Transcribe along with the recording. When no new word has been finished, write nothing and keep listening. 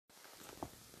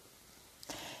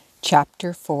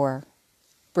Chapter 4.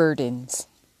 Burdens.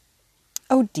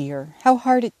 "Oh dear, how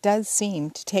hard it does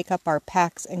seem to take up our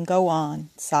packs and go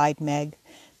on," sighed Meg,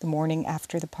 the morning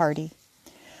after the party.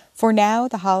 For now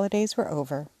the holidays were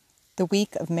over. The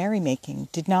week of merrymaking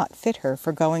did not fit her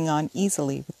for going on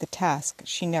easily with the task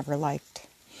she never liked.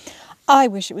 "I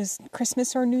wish it was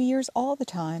Christmas or New Year's all the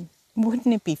time.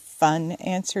 Wouldn't it be fun?"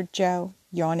 answered Jo,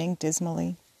 yawning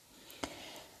dismally.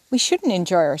 "We shouldn't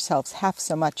enjoy ourselves half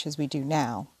so much as we do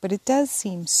now, but it does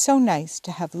seem so nice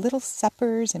to have little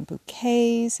suppers and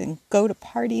bouquets and go to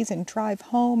parties and drive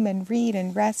home and read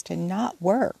and rest and not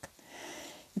work.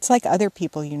 It's like other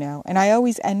people, you know, and I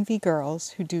always envy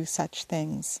girls who do such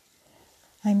things."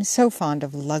 "I'm so fond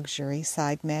of luxury,"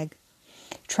 sighed Meg,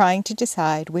 trying to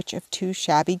decide which of two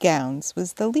shabby gowns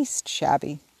was the least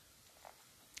shabby.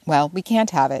 "Well, we can't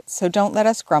have it, so don't let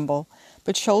us grumble,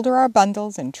 but shoulder our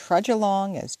bundles and trudge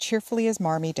along as cheerfully as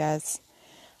Marmee does.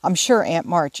 I'm sure Aunt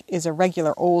March is a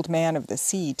regular old man of the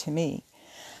sea to me,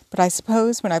 but I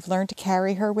suppose when I've learned to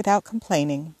carry her without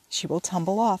complaining, she will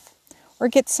tumble off, or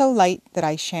get so light that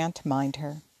I shan't mind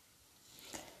her."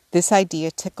 This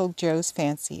idea tickled Jo's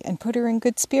fancy and put her in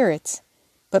good spirits,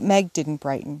 but Meg didn't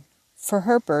brighten, for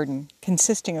her burden,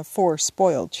 consisting of 4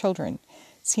 spoiled children,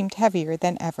 seemed heavier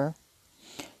than ever.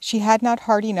 She had not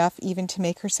heart enough even to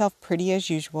make herself pretty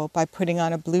as usual by putting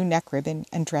on a blue neck ribbon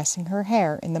and dressing her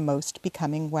hair in the most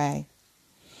becoming way.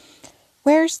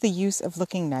 "Where's the use of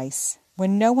looking nice,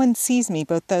 when no one sees me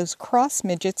but those cross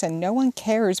midgets and no one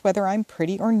cares whether I'm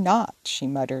pretty or not?" she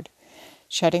muttered,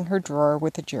 shutting her drawer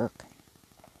with a jerk.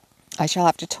 "I shall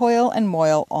have to toil and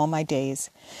moil all my days,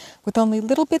 with only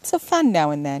little bits of fun now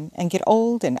and then, and get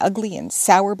old and ugly and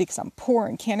sour because I'm poor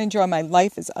and can't enjoy my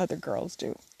life as other girls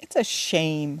do. It's a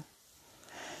shame."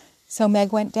 So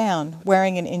Meg went down,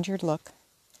 wearing an injured look,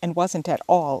 and wasn't at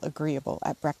all agreeable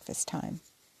at breakfast time.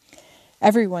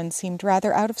 Everyone seemed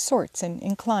rather out of sorts and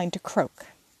inclined to croak.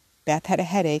 Beth had a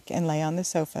headache and lay on the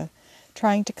sofa,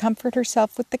 trying to comfort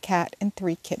herself with the cat and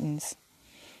 3 kittens.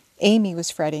 Amy was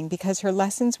fretting because her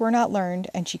lessons were not learned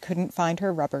and she couldn't find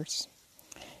her rubbers.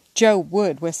 Jo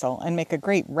would whistle and make a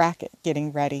great racket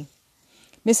getting ready.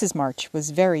 Mrs. March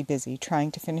was very busy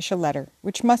trying to finish a letter,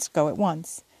 which must go at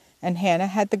once, and Hannah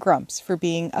had the grumps for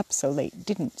being up so late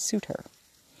didn't suit her.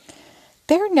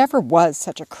 "There never was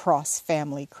such a cross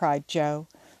family," cried Jo,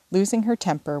 losing her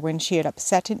temper when she had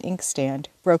upset an inkstand,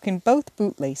 broken both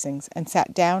boot-lacings, and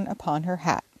sat down upon her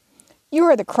hat. "You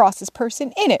are the crossest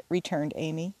person in it," returned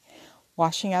Amy,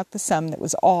 washing out the sum that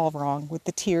was all wrong with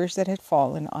the tears that had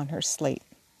fallen on her slate.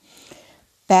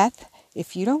 "Beth,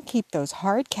 if you don't keep those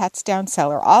horrid cats down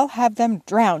cellar, I'll have them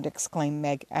drowned," exclaimed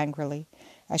Meg angrily,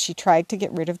 as she tried to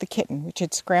get rid of the kitten, which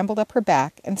had scrambled up her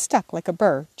back and stuck like a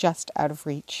burr just out of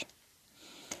reach.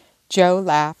 Jo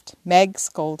laughed, Meg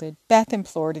scolded, Beth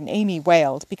implored, and Amy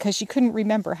wailed because she couldn't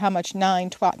remember how much 9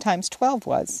 times 12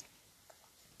 was.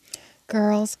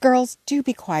 Girls, do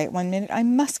be quiet 1 minute. I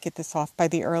must get this off by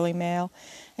the early mail,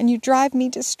 and you drive me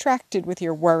distracted with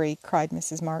your worry," cried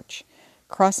Mrs. March,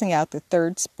 crossing out the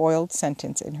 3rd spoiled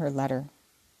sentence in her letter.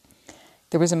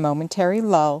 There was a momentary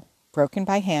lull, broken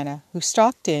by Hannah, who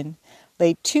stalked in,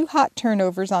 laid 2 hot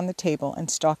turnovers on the table, and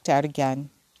stalked out again.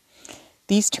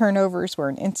 These turnovers were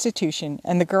an institution,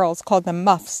 and the girls called them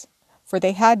muffs, for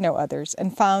they had no others,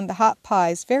 and found the hot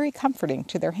pies very comforting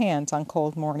to their hands on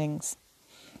cold mornings.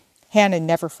 Hannah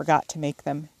never forgot to make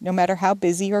them, no matter how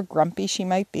busy or grumpy she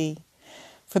might be,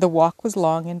 for the walk was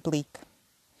long and bleak.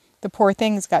 The poor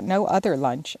things got no other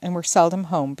lunch, and were seldom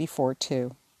home before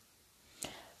 2.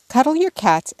 "Cuddle your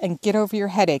cats and get over your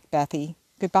headache, Bethy.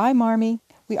 Goodbye, Marmee.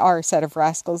 We are a set of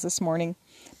rascals this morning,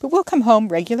 but we'll come home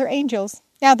regular angels.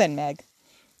 Now then, Meg."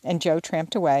 And Jo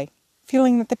tramped away,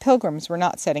 feeling that the Pilgrims were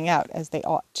not setting out as they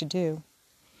ought to do.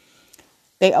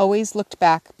 They always looked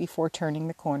back before turning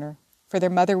the corner, for their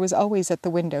mother was always at the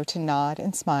window to nod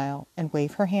and smile and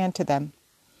wave her hand to them.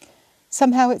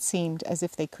 Somehow it seemed as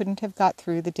if they couldn't have got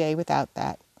through the day without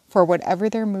that, for whatever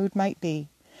their mood might be,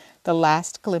 the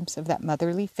last glimpse of that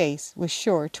motherly face was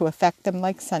sure to affect them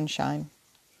like sunshine.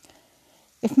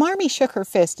 "If Marmee shook her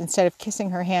fist instead of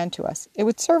kissing her hand to us, it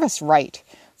would serve us right,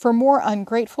 for more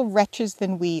ungrateful wretches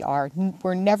than we are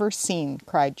were never seen,"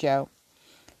 cried Jo,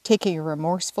 taking a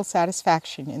remorseful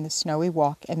satisfaction in the snowy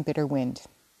walk and bitter wind.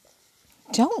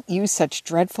 "Don't use such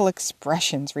dreadful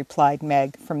expressions," replied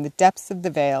Meg, from the depths of the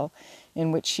veil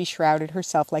in which she shrouded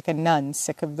herself like a nun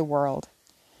sick of the world.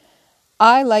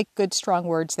 "I like good strong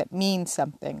words that mean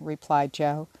something," replied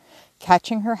Jo,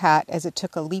 catching her hat as it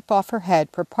took a leap off her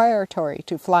head preparatory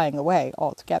to flying away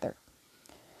altogether.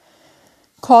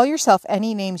 "Call yourself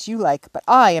any names you like, but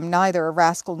I am neither a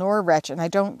rascal nor a wretch, and I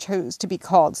don't choose to be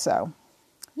called so."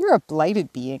 You're a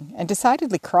blighted being, and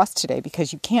decidedly cross today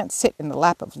because you can't sit in the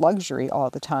lap of luxury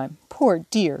all the time. Poor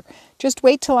dear, just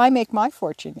wait till I make my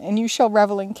fortune, and you shall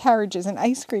revel in carriages and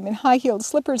ice cream and high-heeled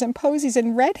slippers and posies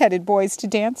and red-headed boys to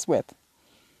dance with.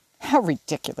 How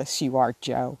ridiculous you are,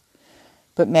 Joe.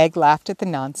 But Meg laughed at the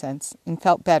nonsense and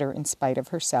felt better in spite of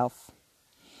herself.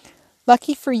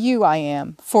 Lucky for you I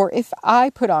am, for if I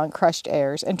put on crushed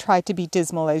airs and tried to be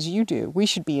dismal as you do, we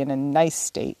should be in a nice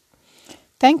state.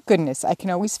 Thank goodness I can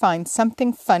always find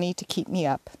something funny to keep me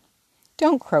up.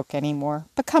 Don't croak any more,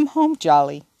 but come home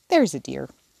jolly. There's a dear.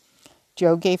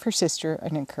 Jo gave her sister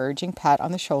an encouraging pat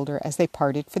on the shoulder as they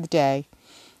parted for the day,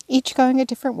 each going a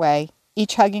different way,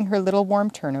 each hugging her little warm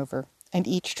turnover, and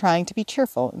each trying to be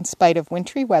cheerful in spite of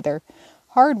wintry weather,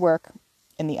 hard work,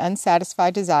 and the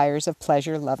unsatisfied desires of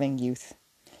pleasure-loving youth.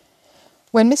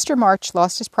 When Mr. March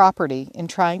lost his property in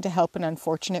trying to help an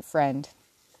unfortunate friend,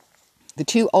 the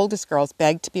two oldest girls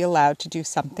begged to be allowed to do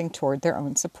something toward their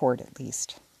own support at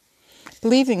least.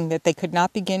 Believing that they could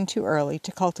not begin too early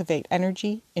to cultivate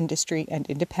energy, industry, and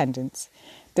independence,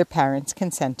 their parents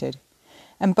consented,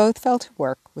 and both fell to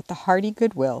work with the hearty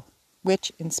goodwill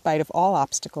which, in spite of all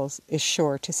obstacles, is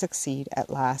sure to succeed at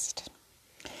last.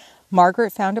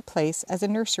 Margaret found a place as a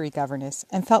nursery governess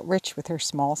and felt rich with her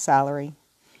small salary.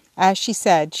 As she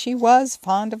said, she was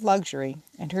fond of luxury,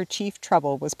 and her chief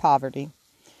trouble was poverty.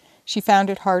 She found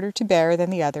it harder to bear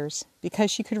than the others, because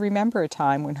she could remember a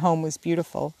time when home was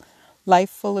beautiful,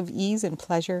 life full of ease and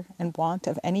pleasure, and want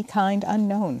of any kind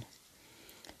unknown.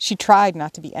 She tried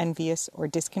not to be envious or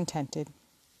discontented,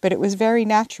 but it was very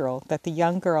natural that the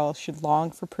young girl should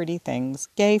long for pretty things,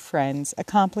 gay friends,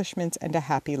 accomplishments, and a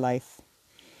happy life.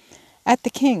 At the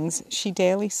King's she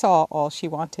daily saw all she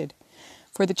wanted,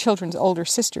 for the children's older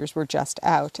sisters were just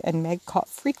out, and Meg caught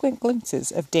frequent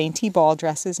glimpses of dainty ball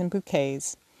dresses and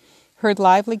bouquets, heard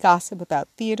lively gossip about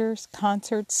theatres,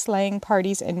 concerts, sleighing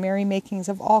parties, and merrymakings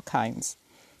of all kinds,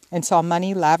 and saw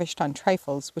money lavished on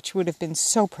trifles which would have been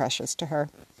so precious to her.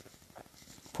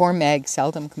 Poor Meg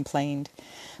seldom complained,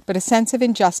 but a sense of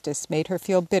injustice made her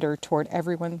feel bitter toward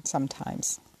everyone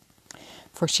sometimes,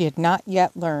 for she had not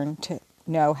yet learned to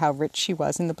know how rich she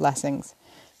was in the blessings,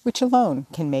 which alone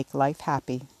can make life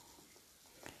happy.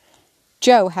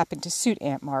 Jo happened to suit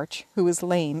Aunt March, who was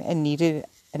lame and needed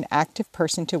an active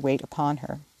person to wait upon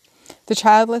her. The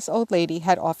childless old lady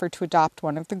had offered to adopt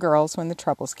one of the girls when the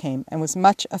troubles came, and was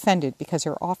much offended because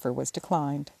her offer was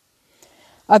declined.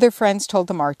 Other friends told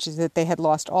the Marches that they had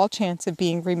lost all chance of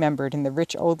being remembered in the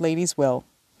rich old lady's will,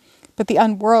 but the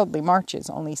unworldly Marches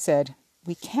only said,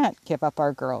 "We can't give up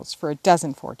our girls for a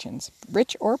dozen fortunes,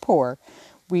 rich or poor.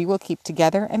 We will keep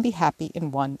together and be happy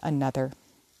in one another."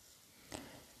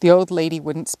 The old lady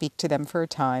wouldn't speak to them for a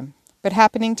time, but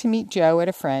happening to meet Jo at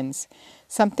a friend's,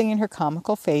 something in her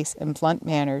comical face and blunt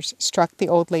manners struck the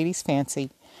old lady's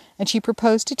fancy, and she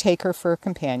proposed to take her for a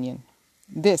companion.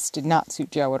 This did not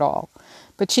suit Jo at all,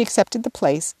 but she accepted the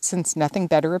place, since nothing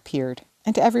better appeared,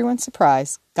 and to everyone's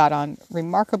surprise got on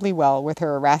remarkably well with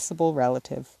her irascible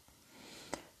relative.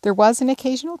 There was an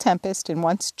occasional tempest, and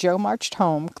once Jo marched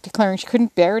home, declaring she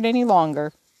couldn't bear it any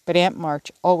longer, but Aunt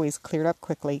March always cleared up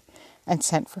quickly, and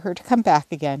sent for her to come back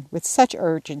again with such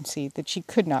urgency that she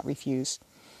could not refuse,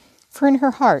 for in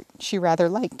her heart she rather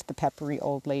liked the peppery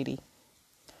old lady.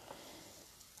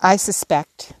 I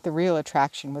suspect the real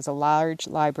attraction was a large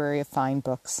library of fine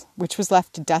books, which was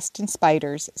left to dust and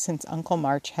spiders since Uncle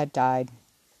March had died.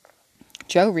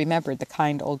 Jo remembered the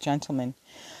kind old gentleman,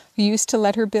 who used to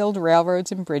let her build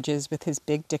railroads and bridges with his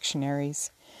big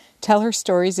dictionaries, tell her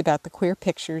stories about the queer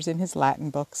pictures in his Latin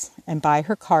books, and buy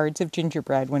her cards of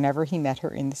gingerbread whenever he met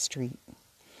her in the street.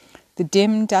 The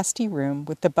dim, dusty room,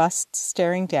 with the busts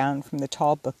staring down from the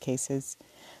tall bookcases,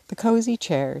 the cozy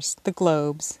chairs, the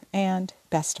globes, and,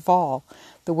 best of all,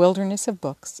 the wilderness of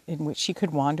books in which she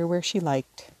could wander where she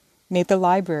liked, made the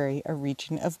library a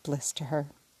region of bliss to her.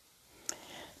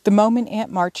 The moment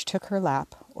Aunt March took her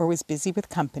lap, or was busy with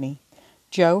company,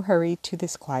 Jo hurried to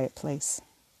this quiet place,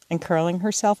 and curling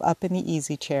herself up in the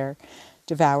easy-chair,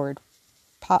 devoured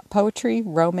poetry,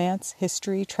 romance,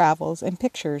 history, travels, and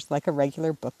pictures like a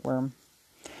regular bookworm.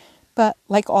 But,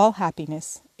 like all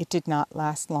happiness, it did not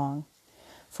last long.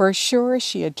 For as sure as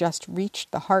she had just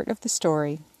reached the heart of the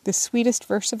story, the sweetest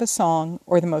verse of a song,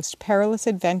 or the most perilous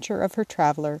adventure of her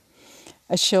traveller,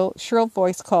 a shrill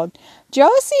voice called,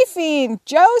 "Josephine!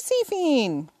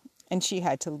 Josephine!" and she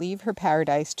had to leave her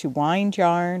paradise to wind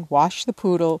yarn, wash the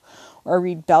poodle, or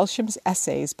read Belsham's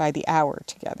essays by the hour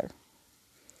together.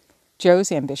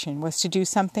 Jo's ambition was to do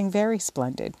something very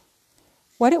splendid.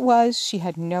 What it was she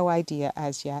had no idea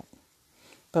as yet,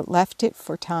 but left it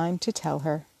for time to tell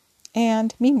her.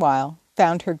 And, meanwhile,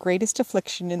 found her greatest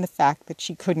affliction in the fact that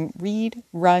she couldn't read,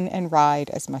 run, and ride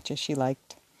as much as she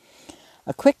liked.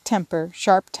 A quick temper,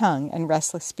 sharp tongue, and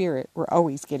restless spirit were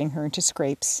always getting her into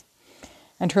scrapes,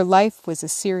 and her life was a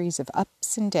series of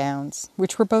ups and downs,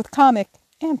 which were both comic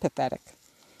and pathetic.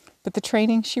 But the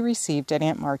training she received at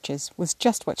Aunt March's was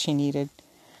just what she needed,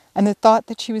 and the thought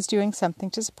that she was doing something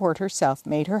to support herself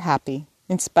made her happy,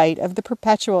 in spite of the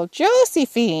perpetual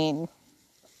 "Josephine!"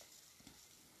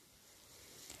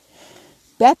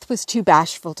 Beth was too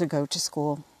bashful to go to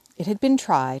school. It had been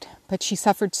tried, but she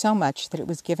suffered so much that it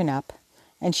was given up,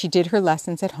 and she did her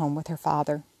lessons at home with her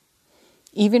father.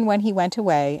 Even when he went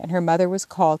away and her mother was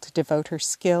called to devote her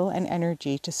skill and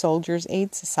energy to soldiers'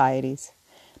 aid societies,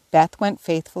 Beth went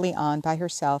faithfully on by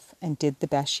herself and did the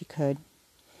best she could.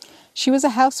 She was a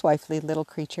housewifely little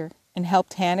creature and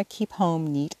helped Hannah keep home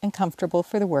neat and comfortable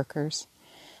for the workers,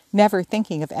 never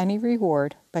thinking of any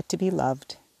reward but to be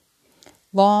loved.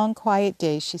 Long, quiet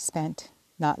days she spent,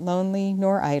 not lonely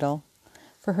nor idle,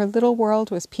 for her little world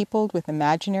was peopled with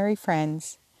imaginary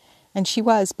friends, and she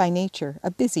was, by nature, a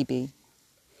busy bee.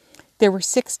 There were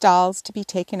 6 dolls to be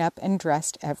taken up and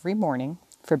dressed every morning,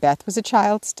 for Beth was a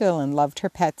child still and loved her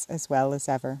pets as well as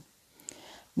ever.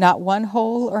 Not one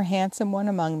whole or handsome one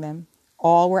among them.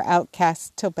 All were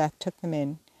outcasts till Beth took them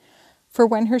in, for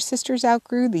when her sisters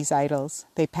outgrew these idols,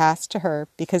 they passed to her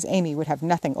because Amy would have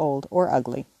nothing old or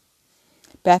ugly.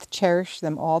 Beth cherished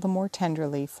them all the more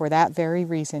tenderly for that very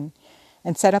reason,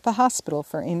 and set up a hospital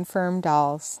for infirm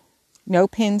dolls. No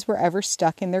pins were ever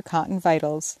stuck in their cotton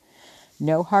vitals.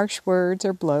 No harsh words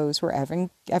or blows were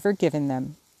ever given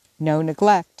them. No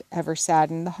neglect ever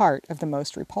saddened the heart of the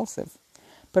most repulsive.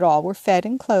 But all were fed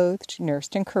and clothed,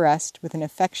 nursed and caressed with an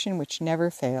affection which never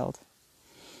failed.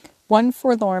 One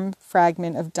forlorn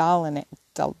fragment of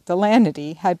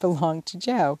Delanity had belonged to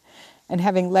Jo, and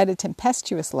having led a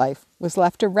tempestuous life, was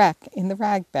left a wreck in the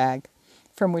rag bag,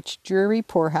 from which dreary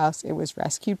poorhouse it was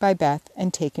rescued by Beth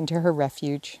and taken to her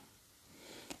refuge.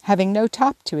 Having no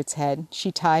top to its head,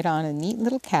 she tied on a neat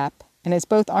little cap, and as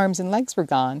both arms and legs were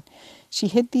gone, she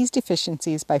hid these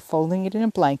deficiencies by folding it in a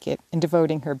blanket and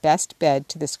devoting her best bed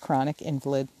to this chronic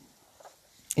invalid.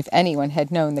 If anyone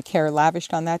had known the care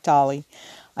lavished on that dolly,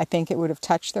 I think it would have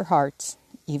touched their hearts,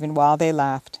 even while they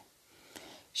laughed.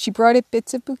 She brought it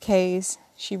bits of bouquets,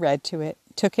 she read to it,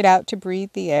 took it out to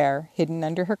breathe the air, hidden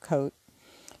under her coat.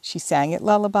 She sang it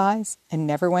lullabies, and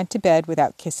never went to bed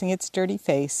without kissing its dirty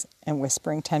face and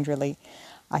whispering tenderly,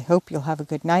 "I hope you'll have a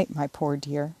good night, my poor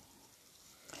dear."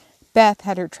 Beth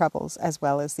had her troubles as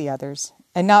well as the others,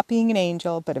 and not being an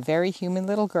angel, but a very human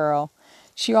little girl,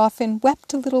 she often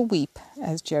wept a little weep,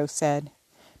 as Jo said,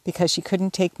 because she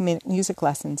couldn't take music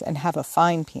lessons and have a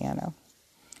fine piano.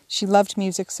 She loved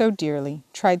music so dearly,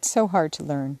 tried so hard to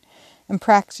learn, and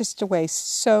practiced away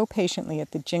so patiently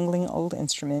at the jingling old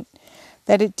instrument,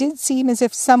 that it did seem as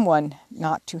if someone,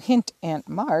 not to hint Aunt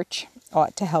March,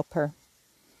 ought to help her.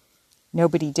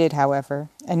 Nobody did, however,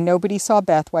 and nobody saw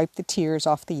Beth wipe the tears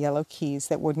off the yellow keys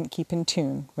that wouldn't keep in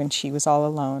tune when she was all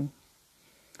alone.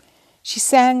 She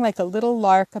sang like a little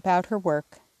lark about her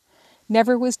work,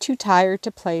 never was too tired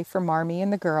to play for Marmee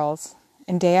and the girls,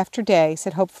 and day after day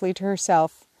said hopefully to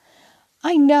herself,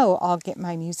 "I know I'll get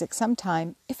my music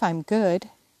sometime, if I'm good."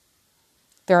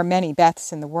 There are many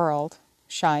Beths in the world,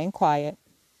 shy and quiet,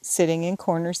 sitting in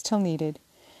corners till needed,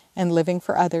 and living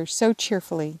for others so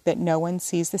cheerfully that no one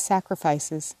sees the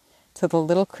sacrifices till the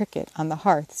little cricket on the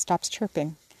hearth stops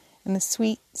chirping, and the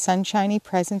sweet, sunshiny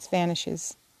presence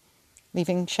vanishes,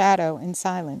 leaving shadow and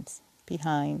silence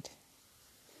behind.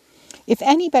 If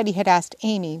anybody had asked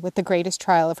Amy what the greatest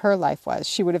trial of her life was,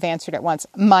 she would have answered at once,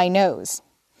 "My nose."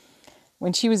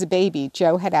 When she was a baby,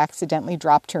 Jo had accidentally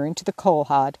dropped her into the coal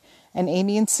hod, and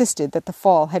Amy insisted that the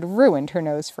fall had ruined her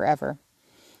nose forever.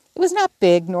 It was not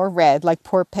big nor red like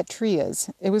poor Petria's.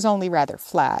 It was only rather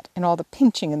flat, and all the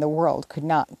pinching in the world could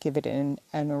not give it an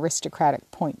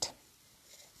aristocratic point.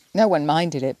 No one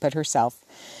minded it but herself,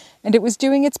 and it was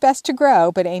doing its best to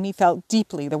grow, but Amy felt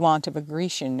deeply the want of a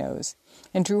Grecian nose,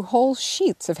 and drew whole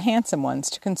sheets of handsome ones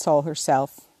to console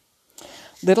herself.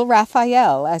 Little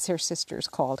Raphael, as her sisters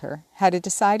called her, had a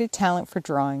decided talent for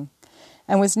drawing,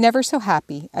 and was never so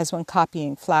happy as when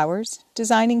copying flowers,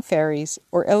 designing fairies,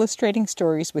 or illustrating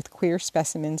stories with queer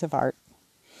specimens of art.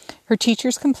 Her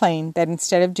teachers complained that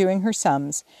instead of doing her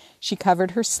sums, she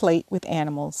covered her slate with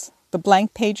animals. The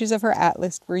blank pages of her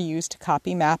atlas were used to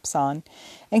copy maps on,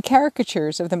 and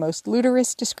caricatures of the most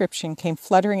ludicrous description came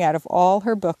fluttering out of all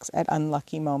her books at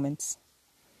unlucky moments.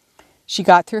 She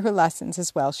got through her lessons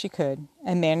as well as she could,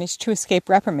 and managed to escape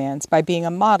reprimands by being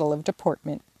a model of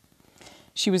deportment.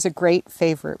 She was a great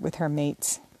favorite with her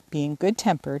mates. being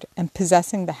good-tempered, and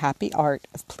possessing the happy art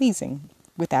of pleasing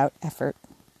without effort.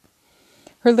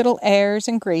 Her little airs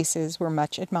and graces were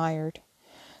much admired.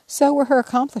 So were her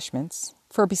accomplishments,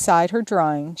 for beside her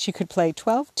drawing she could play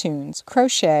 12 tunes,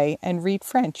 crochet, and read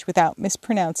French without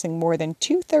mispronouncing more than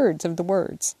 2/3 of the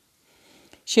words.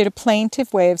 She had a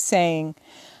plaintive way of saying,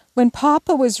 "When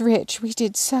Papa was rich, we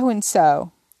did so and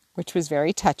so," which was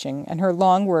very touching, and her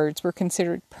long words were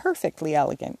considered perfectly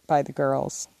elegant by the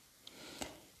girls.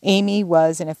 Amy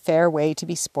was in a fair way to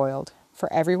be spoiled,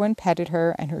 for everyone petted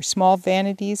her, and her small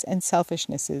vanities and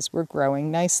selfishnesses were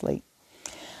growing nicely.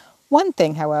 One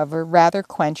thing, however, rather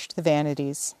quenched the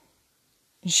vanities.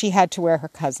 She had to wear her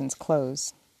cousin's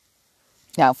clothes.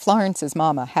 Now, Florence's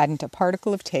mamma hadn't a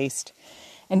particle of taste,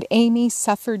 and Amy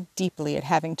suffered deeply at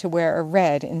having to wear a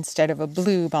red instead of a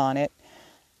blue bonnet,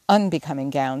 unbecoming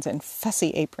gowns, and fussy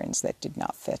aprons that did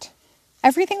not fit.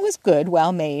 Everything was good,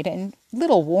 well made, and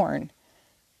little worn,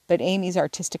 but Amy's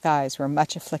artistic eyes were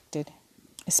much afflicted,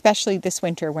 especially this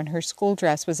winter when her school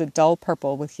dress was a dull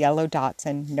purple with yellow dots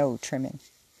and no trimming.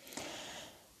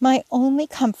 "My only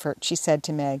comfort," she said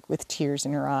to Meg, with tears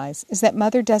in her eyes, "is that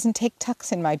Mother doesn't take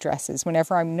tucks in my dresses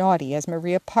whenever I'm naughty, as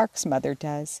Maria Park's mother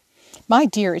does. My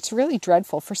dear, it's really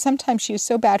dreadful, for sometimes she is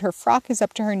so bad her frock is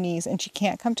up to her knees and she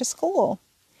can't come to school.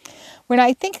 When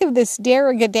I think of this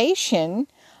derogation,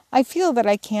 I feel that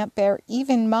I can't bear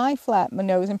even my flat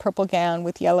nose and purple gown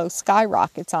with yellow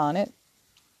skyrockets on it."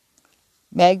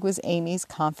 Meg was Amy's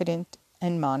confidant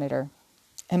and monitor,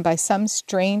 and by some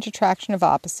strange attraction of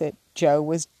opposite, Jo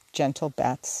was gentle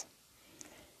Beth's.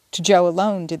 To Jo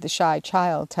alone did the shy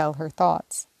child tell her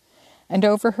thoughts, and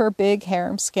over her big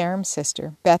harum-scarum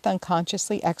sister, Beth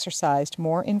unconsciously exercised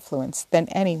more influence than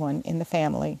anyone in the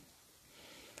family.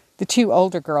 The two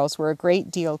older girls were a great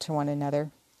deal to one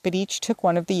another, but each took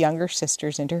one of the younger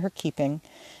sisters into her keeping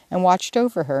and watched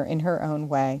over her in her own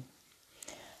way.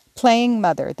 Playing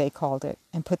mother, they called it,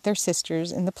 and put their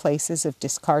sisters in the places of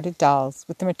discarded dolls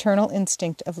with the maternal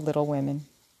instinct of little women.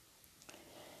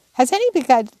 "Has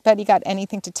anybody got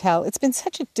anything to tell? It's been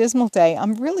such a dismal day.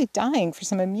 I'm really dying for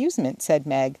some amusement," said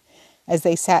Meg, as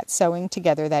they sat sewing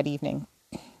together that evening.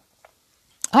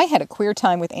 "I had a queer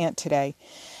time with Aunt today,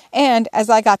 and as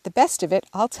I got the best of it,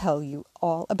 I'll tell you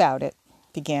all about it,"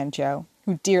 began Jo,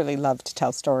 who dearly loved to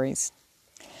tell stories.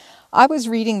 "I was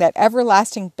reading that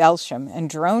everlasting Belsham and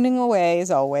droning away as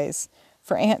always,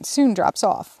 for Aunt soon drops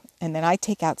off, and then I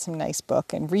take out some nice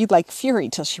book and read like fury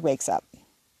till she wakes up.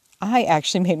 I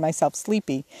actually made myself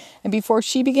sleepy, and before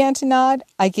she began to nod,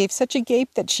 I gave such a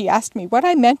gape that she asked me what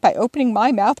I meant by opening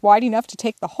my mouth wide enough to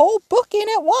take the whole book in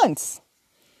at once.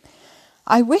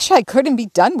 'I wish I could and be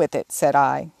done with it,' said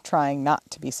I, trying not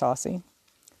to be saucy.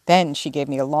 Then she gave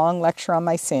me a long lecture on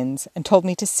my sins and told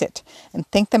me to sit and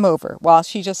think them over while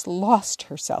she just lost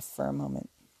herself for a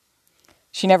moment.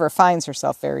 She never finds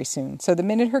herself very soon, so the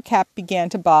minute her cap began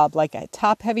to bob like a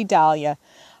top-heavy dahlia,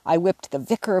 I whipped the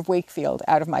Vicar of Wakefield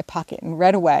out of my pocket and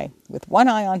read away, with one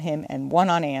eye on him and one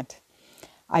on Aunt.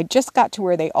 I just got to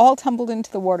where they all tumbled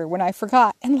into the water when I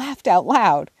forgot and laughed out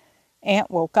loud.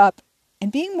 Aunt woke up,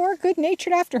 and being more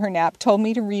good-natured after her nap, told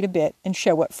me to read a bit and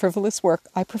show what frivolous work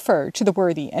I prefer to the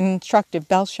worthy and instructive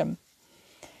Belsham.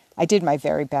 I did my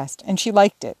very best, and she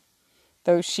liked it,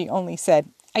 though she only said,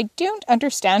 'I don't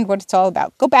understand what it's all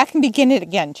about. Go back and begin it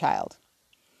again, child.'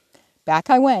 Back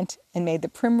I went, and made the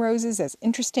primroses as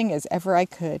interesting as ever I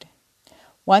could.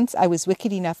 Once I was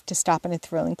wicked enough to stop in a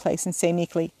thrilling place and say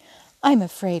meekly, 'I'm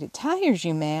afraid it tires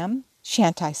you, ma'am.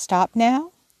 Shan't I stop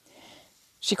now?'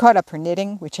 She caught up her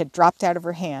knitting, which had dropped out of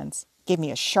her hands, gave me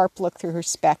a sharp look through her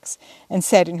specs, and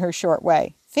said in her short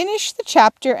way, 'Finish the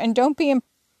chapter and don't be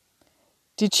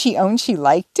Did she own she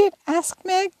liked it?" asked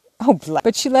Meg. "Oh, bless!"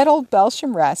 But she let old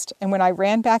Belsham rest, and when I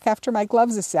ran back after my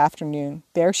gloves this afternoon,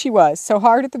 there she was, so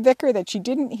hard at the vicar that she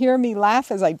didn't hear me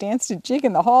laugh as I danced a jig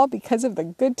in the hall because of the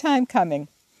good time coming.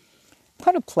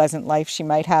 What a pleasant life she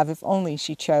might have if only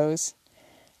she chose.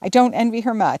 I don't envy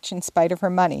her much, in spite of her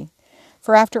money,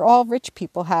 for after all, rich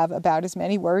people have about as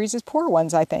many worries as poor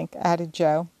ones, I think," added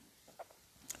Jo.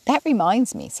 "That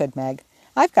reminds me," said Meg.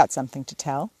 "I've got something to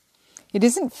tell. It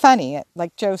isn't funny,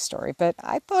 like Jo's story, but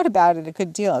I thought about it a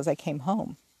good deal as I came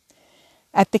home.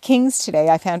 At the King's today,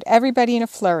 I found everybody in a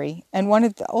flurry, and one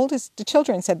of the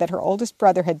children said that her oldest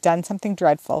brother had done something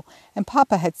dreadful, and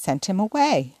Papa had sent him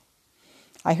away.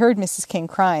 I heard Mrs. King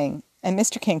crying, and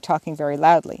Mr. King talking very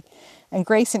loudly, and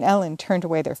Grace and Ellen turned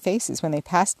away their faces when they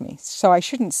passed me, so I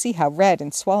shouldn't see how red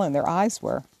and swollen their eyes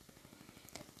were.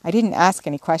 I didn't ask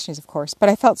any questions, of course, but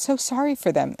I felt so sorry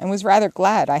for them, and was rather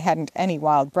glad I hadn't any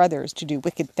wild brothers to do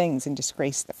wicked things and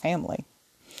disgrace the family.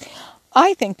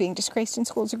 I think being disgraced in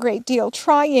school is a great deal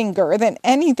tryinger than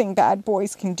anything bad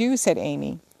boys can do, said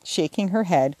Amy, shaking her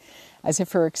head as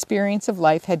if her experience of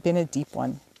life had been a deep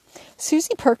one.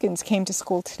 Susie Perkins came to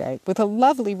school today with a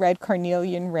lovely red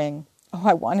carnelian ring. Oh,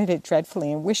 I wanted it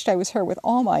dreadfully and wished I was her with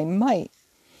all my might.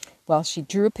 Well, she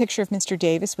drew a picture of Mr.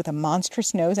 Davis with a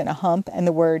monstrous nose and a hump and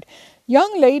the word,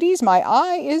 "Young ladies, my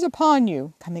eye is upon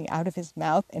you," coming out of his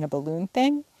mouth in a balloon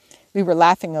thing. We were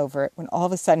laughing over it when all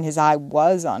of a sudden his eye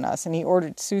was on us and he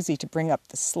ordered Susie to bring up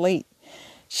the slate.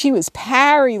 She was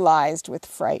paralyzed with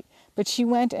fright, but she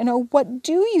went, and oh, what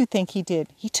do you think he did?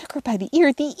 He took her by the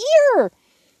ear!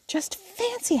 Just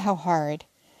fancy how hard!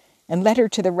 And led her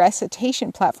to the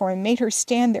recitation platform and made her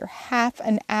stand there half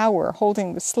an hour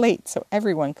holding the slate so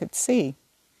everyone could see.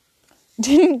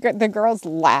 "Didn't the girls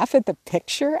laugh at the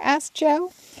picture?" asked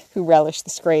Joe, who relished the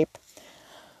scrape.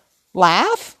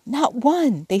 "Laugh? Not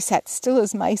one. They sat still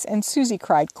as mice, and Susie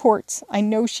cried quarts. I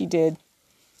know she did.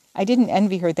 I didn't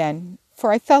envy her then,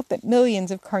 for I felt that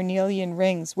millions of carnelian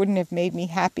rings wouldn't have made me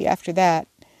happy after that.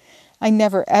 I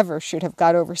never ever should have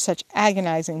got over such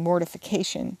agonizing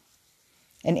mortification."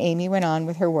 And Amy went on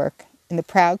with her work, in the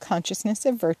proud consciousness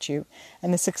of virtue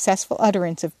and the successful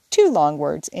utterance of 2 long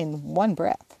words in one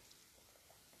breath.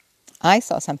 "I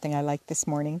saw something I liked this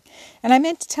morning, and I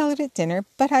meant to tell it at dinner,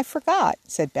 but I forgot,"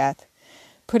 said Beth,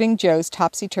 putting Joe's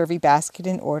topsy-turvy basket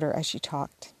in order as she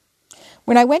talked.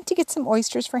 "When I went to get some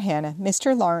oysters for Hannah,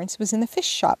 Mr. Lawrence was in the fish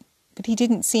shop, but he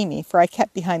didn't see me, for I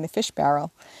kept behind the fish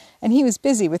barrel, and he was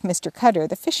busy with Mr. Cutter,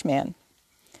 the fishman.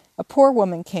 A poor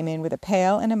woman came in with a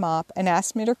pail and a mop and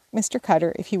asked Mr.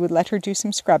 Cutter if he would let her do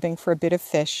some scrubbing for a bit of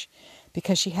fish,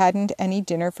 because she hadn't any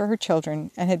dinner for her children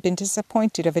and had been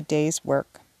disappointed of a day's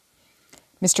work.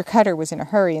 Mr. Cutter was in a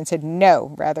hurry and said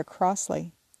no, rather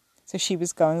crossly. So she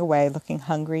was going away, looking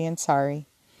hungry and sorry,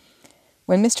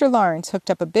 when Mr. Lawrence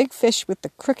hooked up a big fish with the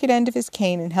crooked end of his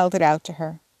cane and held it out to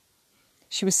her.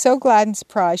 She was so glad and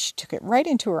surprised she took it right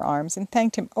into her arms and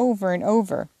thanked him over and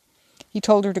over. He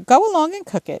told her to go along and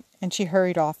cook it, and she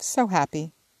hurried off, so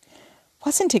happy.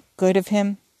 Wasn't it good of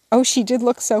him? Oh, she did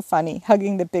look so funny,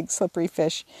 hugging the big slippery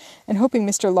fish, and hoping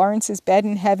Mr. Lawrence's bed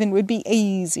in heaven would be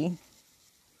easy."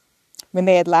 When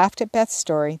they had laughed at Beth's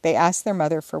story, they asked their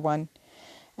mother for one,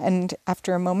 and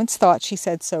after a moment's thought, she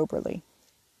said soberly,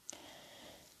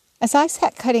 "As I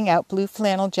sat cutting out blue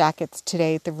flannel jackets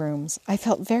today at the rooms, I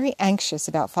felt very anxious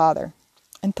about Father,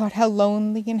 and thought how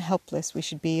lonely and helpless we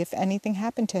should be if anything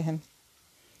happened to him.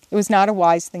 It was not a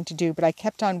wise thing to do, but I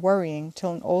kept on worrying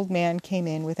till an old man came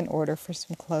in with an order for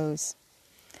some clothes.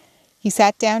 He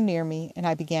sat down near me, and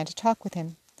I began to talk with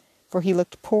him, for he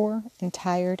looked poor and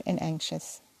tired and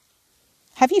anxious.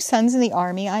 'Have you sons in the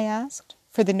army?' I asked,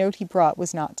 for the note he brought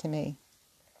was not to me.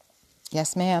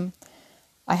 'Yes, ma'am.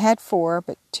 I had 4,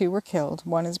 but 2 were killed.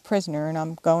 One is a prisoner, and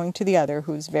I'm going to the other,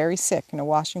 who is very sick in a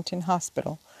Washington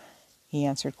hospital,' he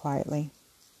answered quietly.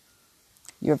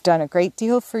 'You have done a great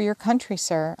deal for your country,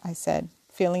 sir,' I said,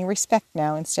 feeling respect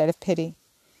now instead of pity.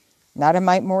 'Not a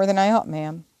mite more than I ought,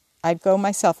 ma'am. I'd go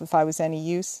myself if I was any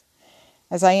use.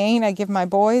 As I ain't, I give my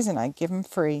boys, and I give 'em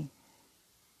free.'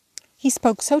 He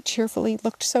spoke so cheerfully,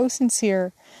 looked so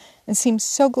sincere, and seemed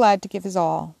so glad to give his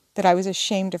all, that I was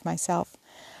ashamed of myself.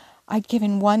 I'd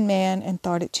given 1 man and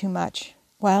thought it too much,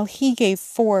 while he gave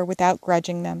 4 without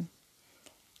grudging them.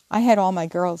 I had all my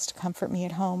girls to comfort me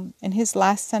at home, and his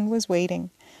last son was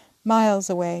waiting, miles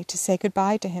away, to say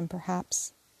good-bye to him,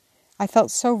 perhaps. I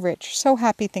felt so rich, so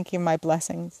happy thinking of my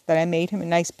blessings, that I made him a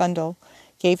nice bundle,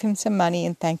 gave him some money,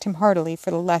 and thanked him heartily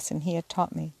for the lesson he had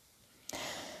taught me."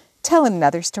 "Tell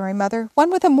another story, Mother,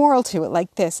 one with a moral to it,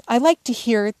 like this. I like to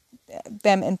hear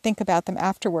them and think about them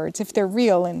afterwards, if they're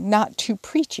real and not too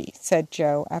preachy," said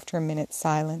Joe, after a minute's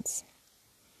silence.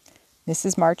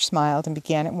 Mrs. March smiled and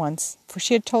began at once, for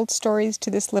she had told stories to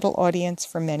this little audience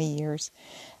for many years,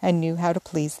 and knew how to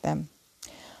please them.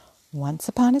 "Once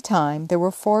upon a time there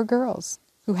were 4 girls,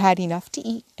 who had enough to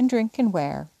eat and drink and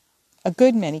wear, a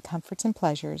good many comforts and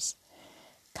pleasures,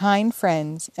 kind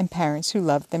friends and parents who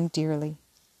loved them dearly,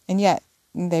 and yet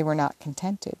they were not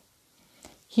contented."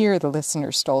 Here the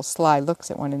listeners stole sly looks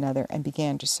at one another and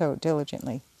began to sew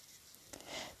diligently.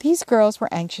 "These girls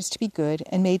were anxious to be good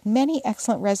and made many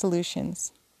excellent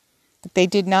resolutions, but they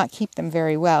did not keep them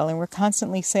very well and were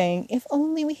constantly saying, 'If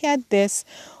only we had this,'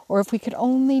 or 'if we could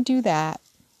only do that,'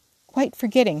 quite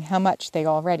forgetting how much they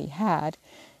already had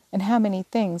and how many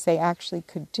things they actually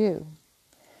could do.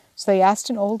 So they asked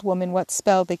an old woman what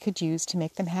spell they could use to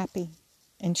make them happy,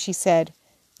 and she said,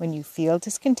 'When you feel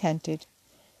discontented,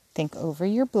 think over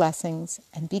your blessings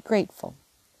and be grateful.'"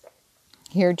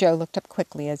 Here Joe looked up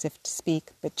quickly as if to speak,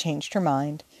 but changed her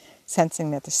mind,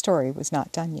 sensing that the story was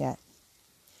not done yet.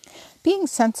 Being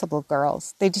sensible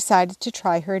girls, they decided to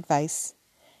try her advice,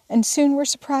 and soon were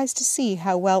surprised to see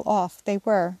how well off they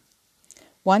were.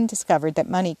 One discovered that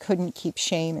money couldn't keep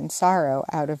shame and sorrow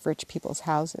out of rich people's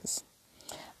houses.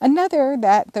 Another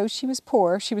that, though she was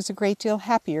poor, she was a great deal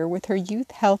happier with her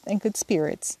youth, health, and good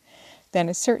spirits than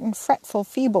a certain fretful,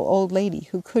 feeble old lady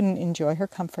who couldn't enjoy her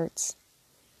comforts.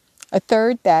 A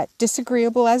third that,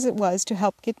 disagreeable as it was to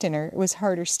help get dinner, it was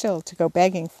harder still to go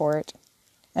begging for it.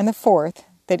 And the fourth,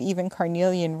 that even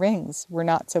carnelian rings were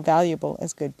not so valuable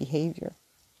as good behavior.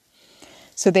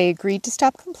 So they agreed to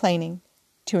stop complaining,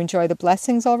 to enjoy the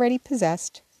blessings already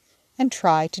possessed, and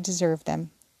try to deserve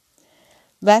them,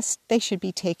 lest they should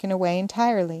be taken away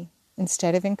entirely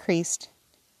instead of increased.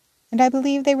 And I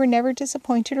believe they were never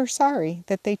disappointed or sorry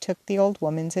that they took the old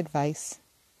woman's advice.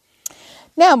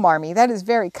 "Now, Marmee, that is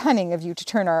very cunning of you to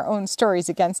turn our own stories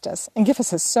against us and give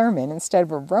us a sermon instead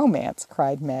of a romance,"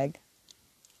 cried Meg.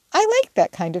 "I like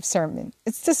that kind of sermon.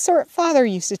 It's the sort Father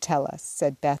used to tell us,"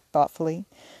 said Beth thoughtfully,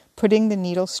 putting the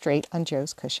needle straight on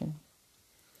Joe's cushion.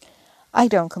 "I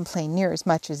don't complain near as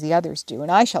much as the others do, and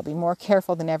I shall be more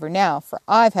careful than ever now, for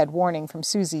I've had warning from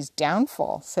Susie's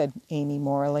downfall," said Amy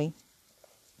morally.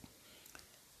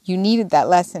 "You needed that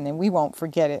lesson, and we won't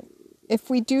forget it. If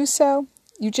we do so,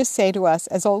 you just say to us,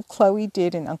 as old Chloe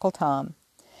did in Uncle Tom,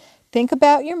 'Think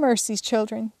about your mercies,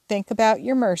 children, think about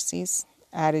your mercies,'"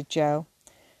 added Joe,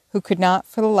 who could not,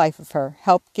 for the life of her,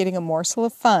 help getting a morsel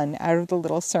of fun out of the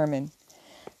little sermon,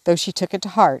 though she took it to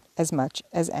heart as much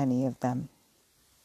as any of them.